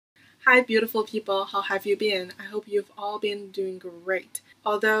Hi beautiful people, how have you been? I hope you've all been doing great.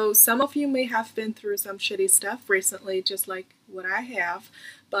 Although some of you may have been through some shitty stuff recently, just like what I have,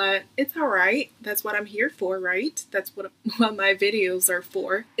 but it's alright. That's what I'm here for, right? That's what my videos are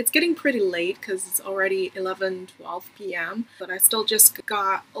for. It's getting pretty late because it's already 11-12 p.m. But I still just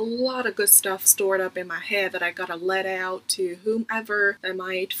got a lot of good stuff stored up in my head that I gotta let out to whomever that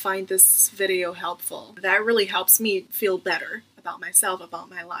might find this video helpful. That really helps me feel better about myself, about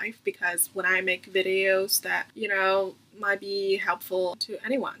my life, because when I make videos that, might be helpful to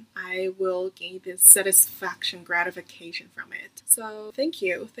anyone, I will gain this satisfaction, gratification from it. So thank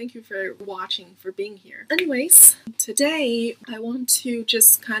you. Thank you for watching, for being here. Anyways, today I want to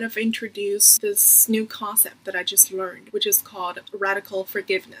just kind of introduce this new concept that I just learned, which is called radical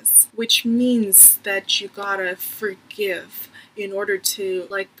forgiveness, which means that you gotta forgive in order to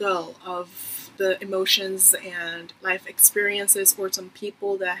let go of the emotions and life experiences or some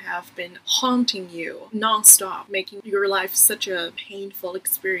people that have been haunting you non-stop, making your life such a painful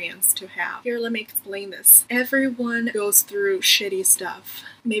experience to have. Here, let me explain this. Everyone goes through shitty stuff,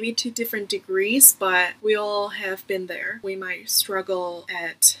 maybe to different degrees, but we all have been there. We might struggle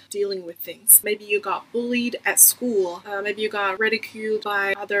at dealing with things. Maybe you got bullied at school. Maybe you got ridiculed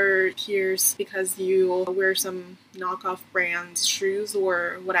by other peers because you wear some knockoff brands shoes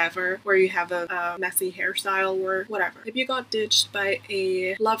or whatever, or you have a messy hairstyle or whatever. Maybe you got ditched by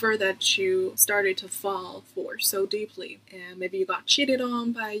a lover that you started to fall for so deeply, and maybe you got cheated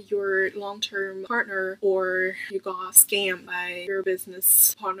on by your long-term partner, or you got scammed by your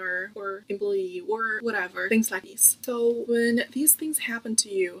business partner or employee or whatever, things like these. So when these things happen to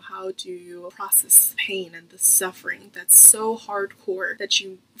you, how do you process pain and the suffering that's so hardcore that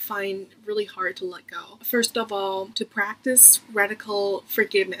you find really hard to let go? First of all, to practice radical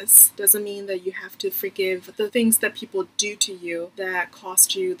forgiveness doesn't mean that you have to forgive the things that people do to you that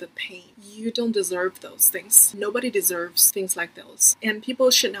cost you the pain. You don't deserve those things. Nobody deserves things like those. And people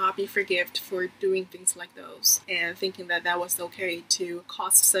should not be forgiven for doing things like those and thinking that that was okay to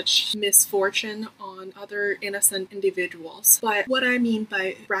cost such misfortune on other innocent individuals. But what I mean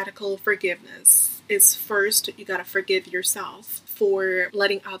by radical forgiveness is, first, you gotta forgive yourself for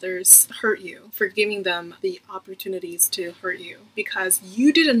letting others hurt you, for giving them the opportunities to hurt you, because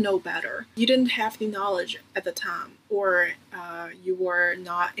you didn't know better. You didn't have the knowledge at the time, or you were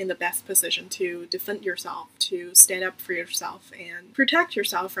not in the best position to defend yourself, to stand up for yourself and protect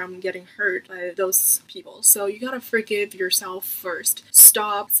yourself from getting hurt by those people. So you gotta forgive yourself first.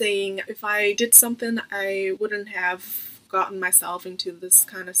 Stop saying, if I did something, I wouldn't have gotten myself into this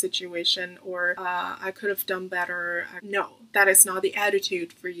kind of situation, or I could have done better. No, that is not the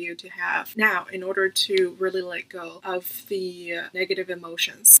attitude for you to have now in order to really let go of the negative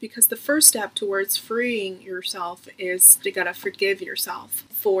emotions. Because the first step towards freeing yourself is you gotta forgive yourself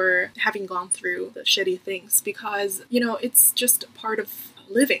for having gone through the shitty things, because it's just a part of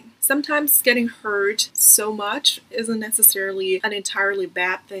living. Sometimes getting hurt so much isn't necessarily an entirely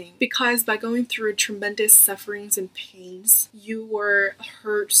bad thing, because by going through tremendous sufferings and pains, you were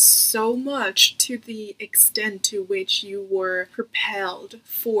hurt so much to the extent to which you were propelled,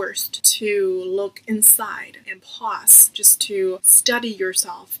 forced to look inside and pause, just to study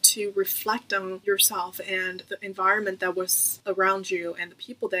yourself, to reflect on yourself and the environment that was around you and the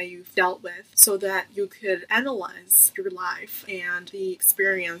people that you've dealt with, so that you could analyze your life and the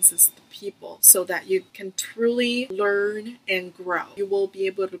experiences, the people, so that you can truly learn and grow. You will be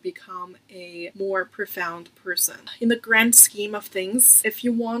able to become a more profound person. In the grand scheme of things, if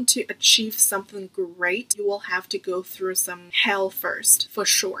you want to achieve something great, you will have to go through some hell first, for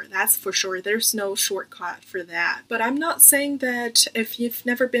sure. That's for sure. There's no shortcut for that. But I'm not saying that if you've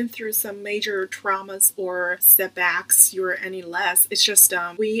never been through some major traumas or setbacks, you're any less. It's just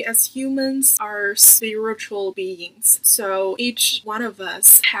we as humans are spiritual beings. So each one of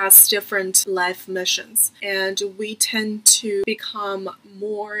us has different life missions, and we tend to become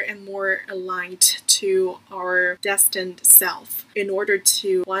more and more aligned to our destined self in order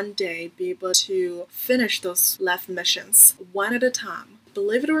to one day be able to finish those life missions one at a time.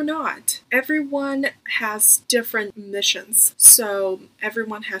 Believe it or not, everyone has different missions, so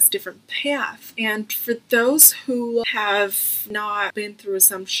everyone has different paths. And for those who have not been through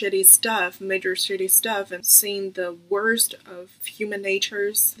some shitty stuff, major shitty stuff, and seen the worst of human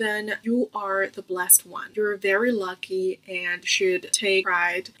natures, then you are the blessed one. You're very lucky and should take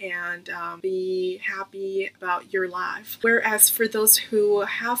pride and be happy about your life. Whereas for those who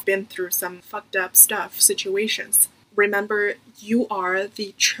have been through some fucked up stuff, situations, remember, you are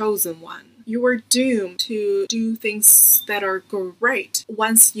the chosen one. you are doomed to do things that are great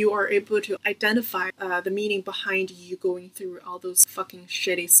once you are able to identify the meaning behind you going through all those fucking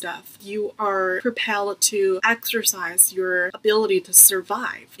shitty stuff. You are propelled to exercise your ability to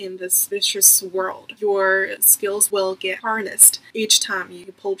survive in this vicious world. Your skills will get harnessed each time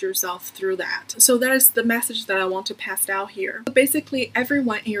you pull yourself through that. So that is the message that I want to pass out here. So basically,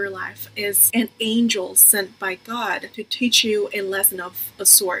 everyone in your life is an angel sent by God to teach you a lesson of a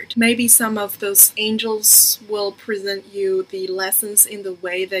sort. Maybe some of those angels will present you the lessons in the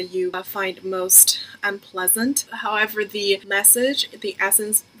way that you find most unpleasant. However, the message, the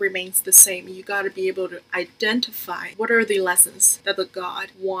essence remains the same. You got to be able to identify what are the lessons that the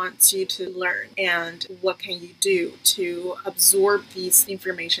God wants you to learn and what can you do to absorb these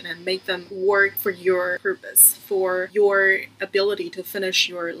information and make them work for your purpose, for your ability to finish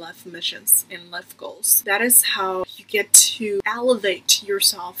your life missions and life goals. That is how you get to elevate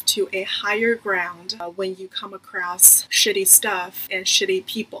yourself to a higher ground when you come across shitty stuff and shitty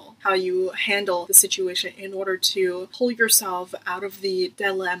people. How you handle the situation in order to pull yourself out of the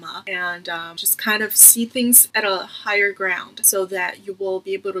dilemma and just kind of see things at a higher ground so that you will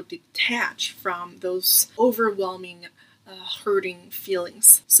be able to detach from those overwhelming hurting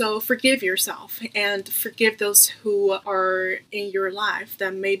feelings. So forgive yourself and forgive those who are in your life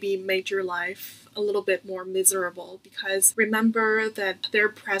that maybe made your life a little bit more miserable, because remember that their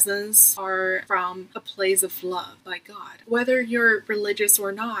presence are from a place of love by God. Whether you're religious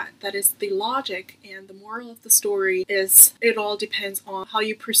or not, that is the logic, and the moral of the story is it all depends on how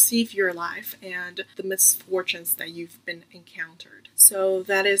you perceive your life and the misfortunes that you've been encountered. So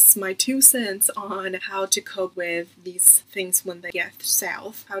that is my 2 cents on how to cope with these things when they get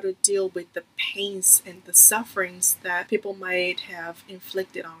south, how to deal with the pains and the sufferings that people might have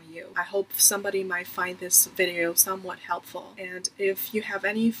inflicted on you. I hope somebody might find this video somewhat helpful. And if you have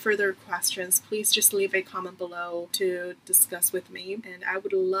any further questions, please just leave a comment below to discuss with me. And I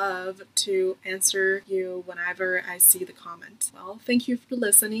would love to answer you whenever I see the comment. Well, thank you for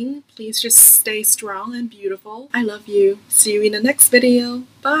listening. Please just stay strong and beautiful. I love you. See you in the next video.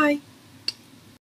 Bye!